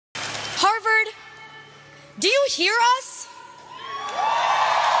do you hear us?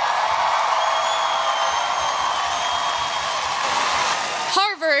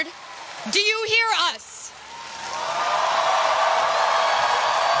 Harvard, do you hear us?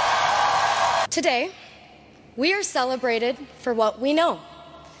 Today, we are celebrated for what we know.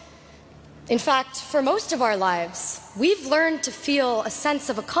 In fact, for most of our lives, we've learned to feel a sense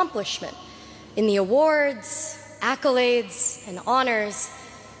of accomplishment in the awards, accolades, and honors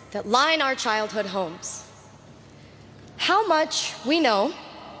that line our childhood homes. How much we know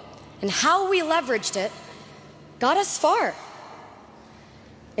and how we leveraged it got us far.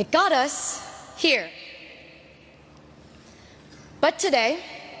 It got us here. But today,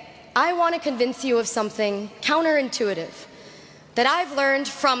 I want to convince you of something counterintuitive that I've learned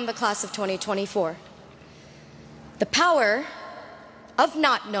from the class of 2024. The power of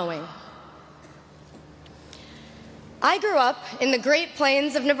not knowing. I grew up in the Great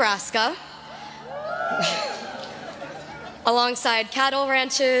Plains of Nebraska, alongside cattle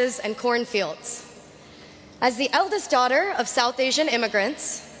ranches and cornfields. As the eldest daughter of South Asian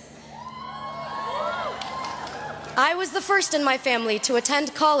immigrants, I was the first in my family to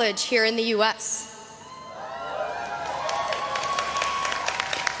attend college here in the US.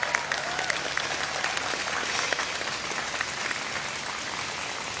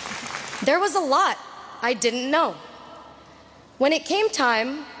 There was a lot I didn't know. When it came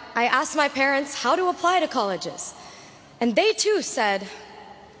time, I asked my parents how to apply to colleges, and they too said,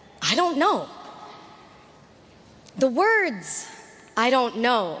 I don't know. The words, I don't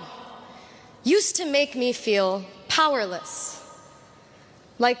know, used to make me feel powerless,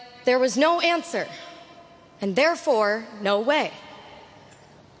 like there was no answer, and therefore no way,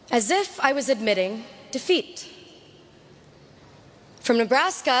 as if I was admitting defeat. From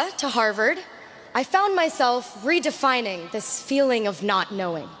Nebraska to Harvard, I found myself redefining this feeling of not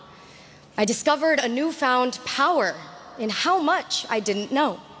knowing. I discovered a newfound power in how much I didn't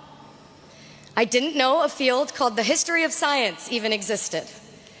know. I didn't know a field called the history of science even existed.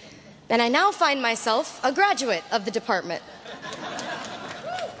 And I now find myself a graduate of the department.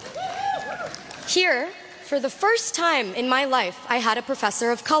 Here, for the first time in my life, I had a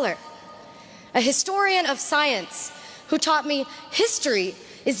professor of color, a historian of science who taught me history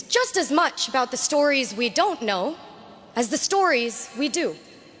is just as much about the stories we don't know as the stories we do.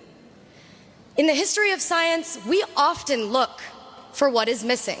 In the history of science, we often look for what is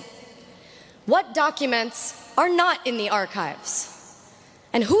missing. What documents are not in the archives?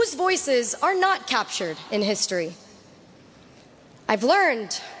 And whose voices are not captured in history? I've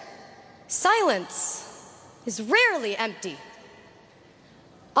learned silence is rarely empty,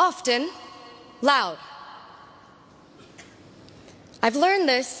 often loud. I've learned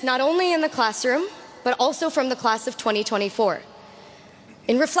this not only in the classroom, but also from the class of 2024.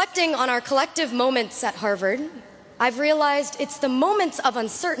 In reflecting on our collective moments at Harvard, I've realized it's the moments of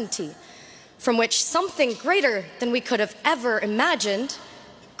uncertainty from which something greater than we could have ever imagined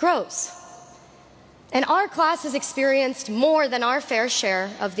grows. And our class has experienced more than our fair share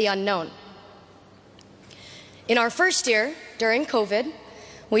of the unknown. In our first year, during COVID,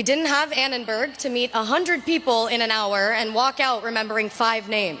 we didn't have Annenberg to meet 100 people in an hour and walk out remembering 5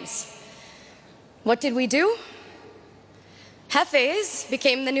 names. What did we do? Hefes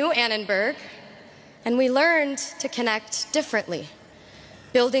became the new Annenberg, and we learned to connect differently,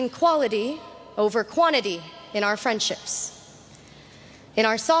 building quality over quantity in our friendships. In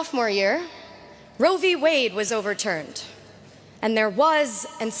our sophomore year, Roe v. Wade was overturned, and there was,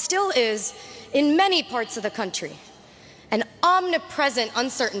 and still is, in many parts of the country, an omnipresent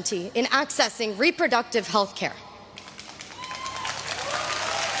uncertainty in accessing reproductive health care.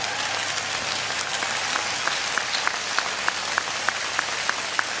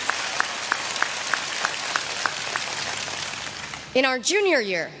 In our junior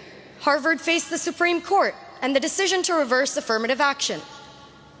year, Harvard faced the Supreme Court and the decision to reverse affirmative action.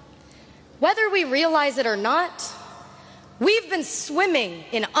 Whether we realize it or not, we've been swimming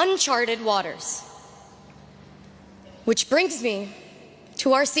in uncharted waters. Which brings me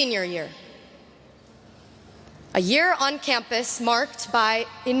to our senior year. A year on campus marked by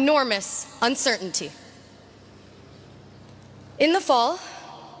enormous uncertainty. In the fall,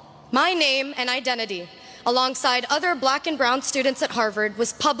 my name and identity, alongside other Black and brown students at Harvard,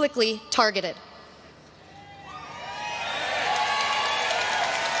 was publicly targeted.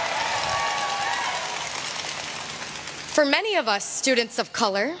 For many of us students of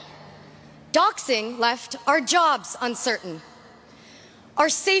color, doxing left our jobs uncertain, our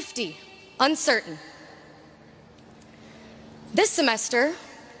safety uncertain. This semester,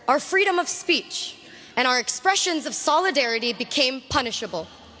 our freedom of speech and our expressions of solidarity became punishable.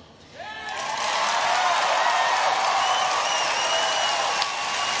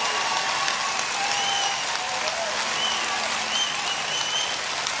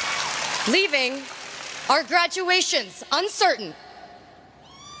 leaving our graduations uncertain.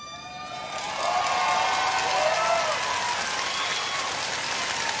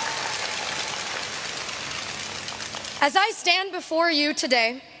 As I stand before you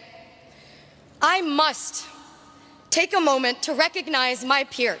today, I must take a moment to recognize my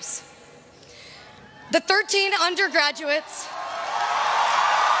peers. The 13 undergraduates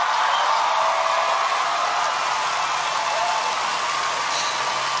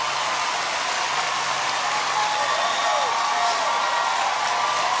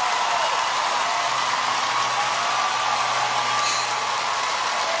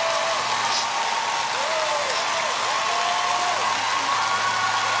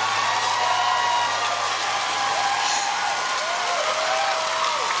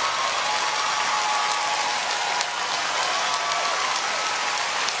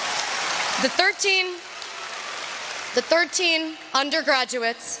The 13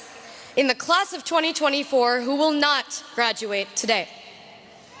 undergraduates in the class of 2024 who will not graduate today.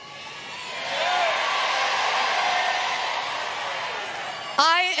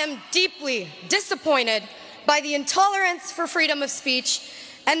 I am deeply disappointed by the intolerance for freedom of speech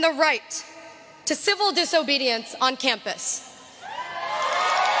and the right to civil disobedience on campus.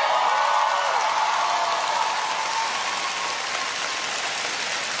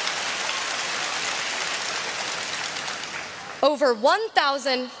 Over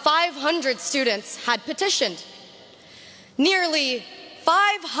 1,500 students had petitioned. Nearly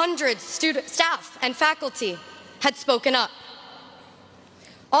 500 staff and faculty had spoken up,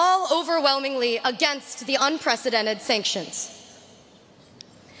 all overwhelmingly against the unprecedented sanctions.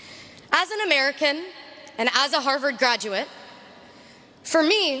 As an American and as a Harvard graduate, for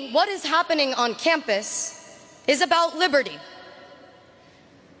me, what is happening on campus is about liberty.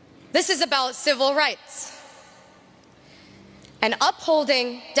 This is about civil rights and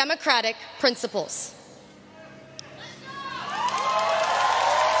upholding democratic principles.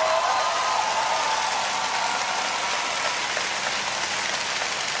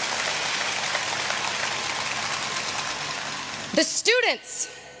 The students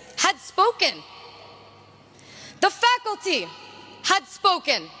had spoken. The faculty had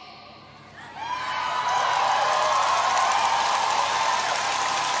spoken.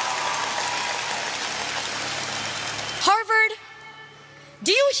 Harvard,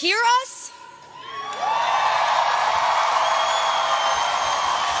 do you hear us?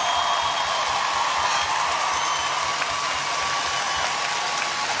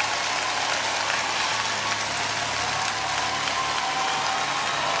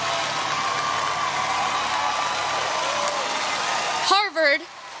 Harvard,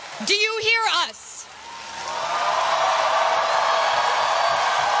 do you hear us?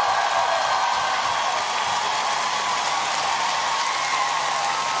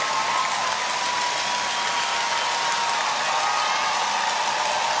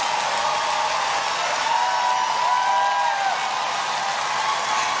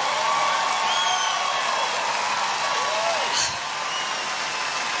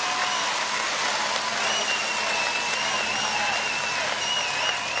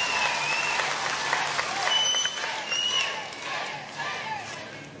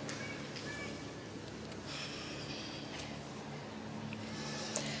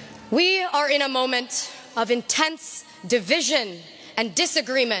 We are in a moment of intense division and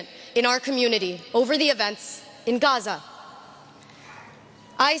disagreement in our community over the events in Gaza.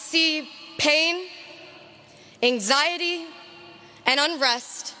 I see pain, anxiety, and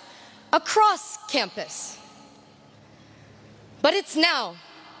unrest across campus. But it's now,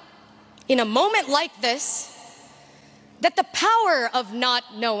 in a moment like this, that the power of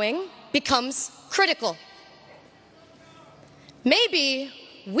not knowing becomes critical. Maybe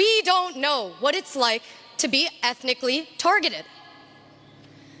we don't know what it's like to be ethnically targeted.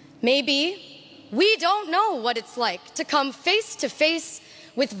 Maybe we don't know what it's like to come face to face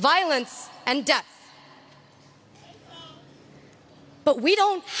with violence and death. But we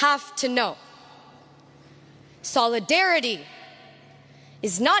don't have to know. Solidarity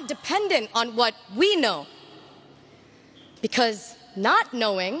is not dependent on what we know, because not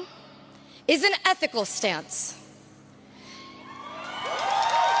knowing is an ethical stance.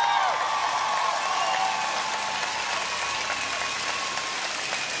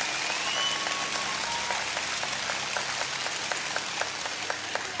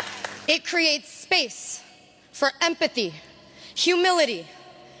 It creates space for empathy, humility,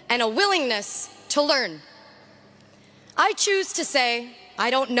 and a willingness to learn. I choose to say, I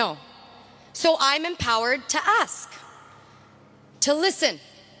don't know, so I'm empowered to ask, to listen.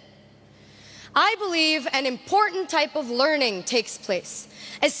 I believe an important type of learning takes place,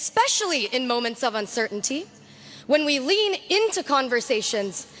 especially in moments of uncertainty, when we lean into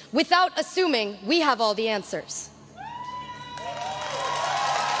conversations without assuming we have all the answers.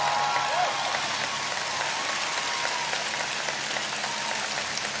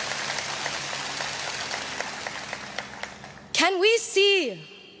 Can we see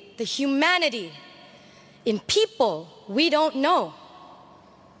the humanity in people we don't know?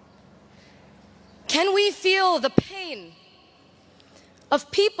 Can we feel the pain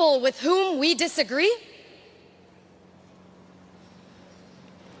of people with whom we disagree?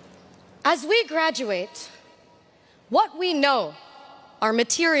 As we graduate, what we know, our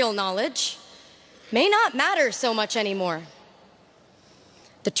material knowledge, may not matter so much anymore.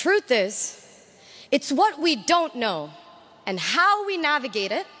 The truth is, it's what we don't know and how we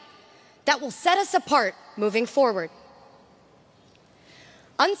navigate it that will set us apart moving forward.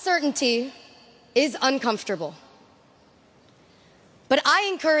 Uncertainty is uncomfortable, but I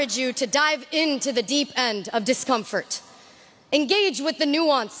encourage you to dive into the deep end of discomfort. Engage with the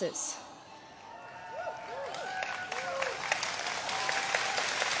nuances.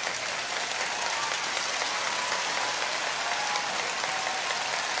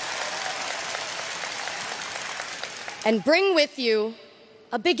 And bring with you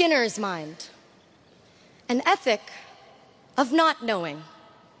a beginner's mind, an ethic of not knowing.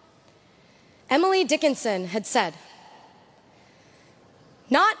 Emily Dickinson had said,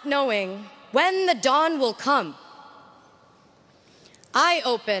 "Not knowing when the dawn will come, I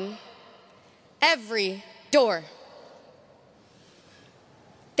open every door."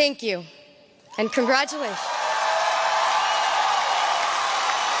 Thank you, and congratulations.